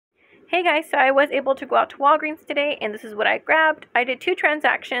Hey guys, so I was able to go out to Walgreens today and this is what I grabbed. I did two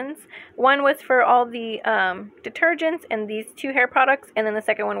transactions. One was for all the detergents and these two hair products, and then the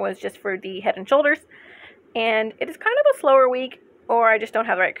second one was just for the Head & Shoulders. And it is kind of a slower week, or I just don't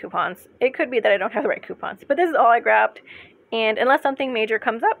have the right coupons. It could be that I don't have the right coupons, but this is all I grabbed. And unless something major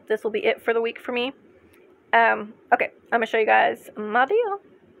comes up, this will be it for the week for me. Okay, I'm going to show you guys my deal.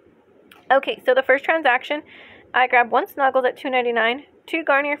 Okay, so the first transaction, I grabbed one Snuggles at $2.99, two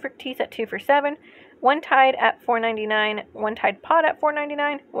Garnier Fructis at 2 for $7, one Tide at $4.99, one Tide Pod at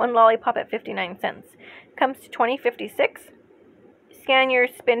 $4.99, one Lollipop at 59 cents. Comes to $20.56. Scan your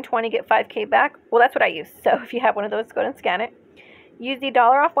spin 20, get 5K back. Well, that's what I use. So if you have one of those, go ahead and scan it. Use the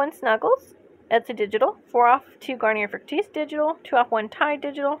 $1 off one Snuggles. That's a digital. 4 off 2 Garnier Fructis digital. 2 off 1 Tide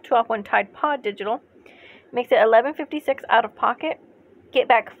digital. 2 off 1 Tide Pod digital. Makes it $11.56 out of pocket. Get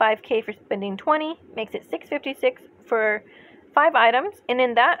back 5K for spending 20. Makes it $6.56 for 5 items. And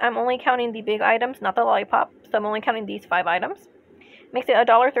in that, I'm only counting the big items, not the lollipop. So I'm only counting these 5 items. Makes it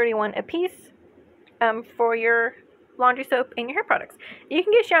 $1.31 a piece for your laundry soap and your hair products. You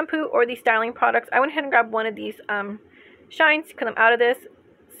can get shampoo or these styling products. I went ahead and grabbed one of these shines because I'm out of this.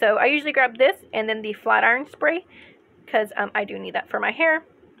 So I usually grab this and then the flat iron spray because I do need that for my hair.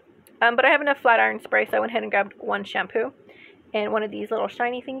 But I have enough flat iron spray, so I went ahead and grabbed one shampoo and one of these little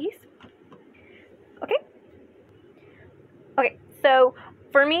shiny thingies. Okay, so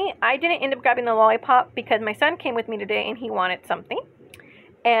for me, I didn't end up grabbing the lollipop because my son came with me today and he wanted something.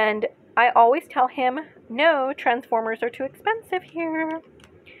 And I always tell him, no, Transformers are too expensive here.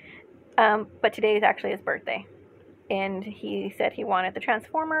 But today is actually his birthday. And he said he wanted the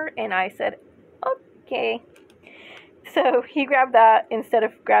Transformer, and I said, okay. So he grabbed that instead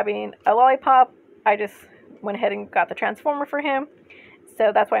of grabbing a lollipop. I just went ahead and got the Transformer for him.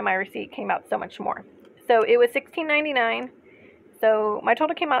 So that's why my receipt came out so much more. So it was $16.99. So my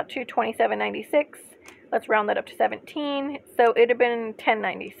total came out to $27.96. Let's round that up to 17. So it'd have been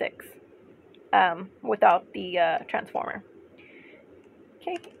 $10.96 without the Transformer.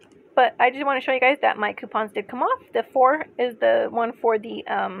 Okay. But I just want to show you guys that my coupons did come off. The 4 is the one for the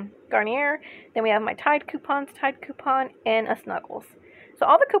Garnier. Then we have my Tide coupon, and a Snuggles. So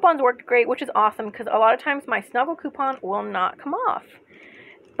all the coupons worked great, which is awesome because a lot of times my Snuggle coupon will not come off.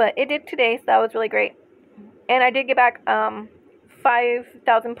 But it did today, so that was really great. And I did get back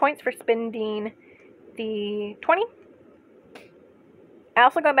 5,000 points for spending the 20. I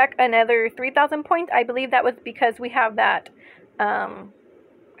also got back another 3,000 points. I believe that was because we have that, I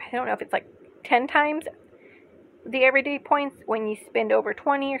don't know if it's like 10 times the everyday points when you spend over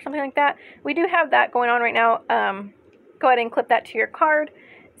 20 or something like that. We do have that going on right now. Go ahead and clip that to your card.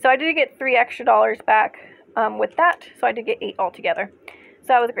 So I did get $3 extra back with that. So I did get 8 altogether. So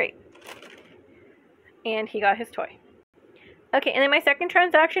that was great. And he got his toy. Okay, and then my second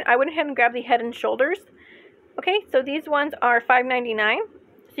transaction, I went ahead and grabbed the Head & Shoulders. Okay, so these ones are $5.99.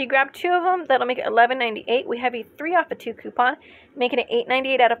 So you grab 2 of them, that'll make it $11.98. We have a 3 off a 2 coupon, making it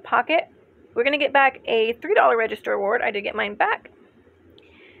 $8.98 out of pocket. We're going to get back a $3 register reward. I did get mine back.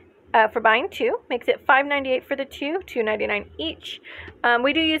 For buying 2, makes it $5.98 for the 2, $2.99 each.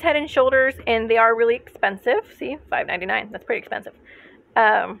 We do use Head & Shoulders, and they are really expensive. See, $5.99, that's pretty expensive.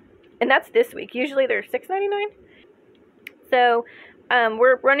 And that's this week. Usually they're $6.99. So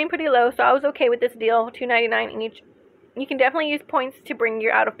we're running pretty low, so I was okay with this deal, $2.99 in each. You can definitely use points to bring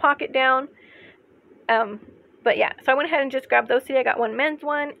your out-of-pocket down. But yeah, so I went ahead and just grabbed those 2. I got one men's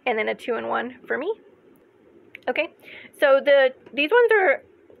one, and then a 2-in-1 for me. Okay, so these ones are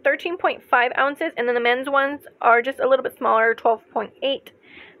 13.5 ounces, and then the men's ones are just a little bit smaller,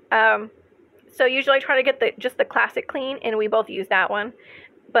 12.8. So usually I try to get just the classic clean, and we both use that one.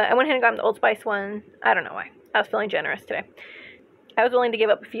 But I went ahead and got the Old Spice one. I don't know why. I was feeling generous today. I was willing to give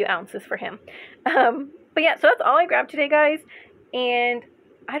up a few ounces for him. But yeah, so that's all I grabbed today, guys. And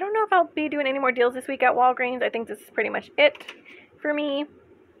I don't know if I'll be doing any more deals this week at Walgreens. I think this is pretty much it for me.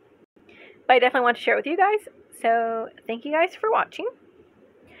 But I definitely want to share it with you guys. So thank you guys for watching.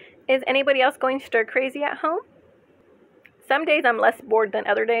 Is anybody else going stir crazy at home? Some days I'm less bored than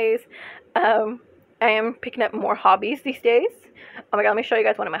other days. I am picking up more hobbies these days. Oh my god, let me show you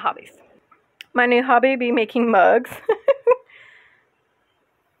guys one of my hobbies. My new hobby be making mugs.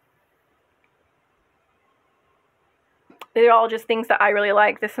 They're all just things that I really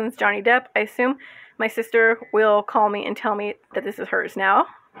like. This one's Johnny Depp. I assume my sister will call me and tell me that this is hers now.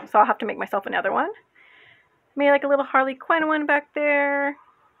 So I'll have to make myself another one. Made like a little Harley Quinn one back there.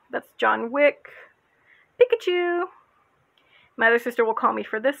 That's John Wick. Pikachu. My other sister will call me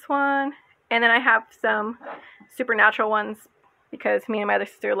for this one. And then I have some Supernatural ones because me and my other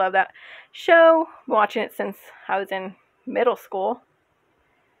sister love that show. Been watching it since I was in middle school.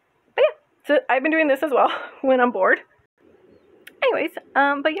 But So I've been doing this as well when I'm bored. Anyways,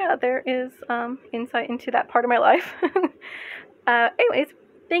 but yeah, there is insight into that part of my life. Anyways,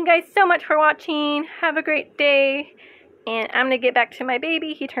 thank you guys so much for watching. Have a great day. And I'm going to get back to my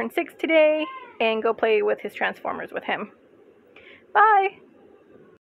baby. He turned 6 today. And go play with his Transformers with him. Bye!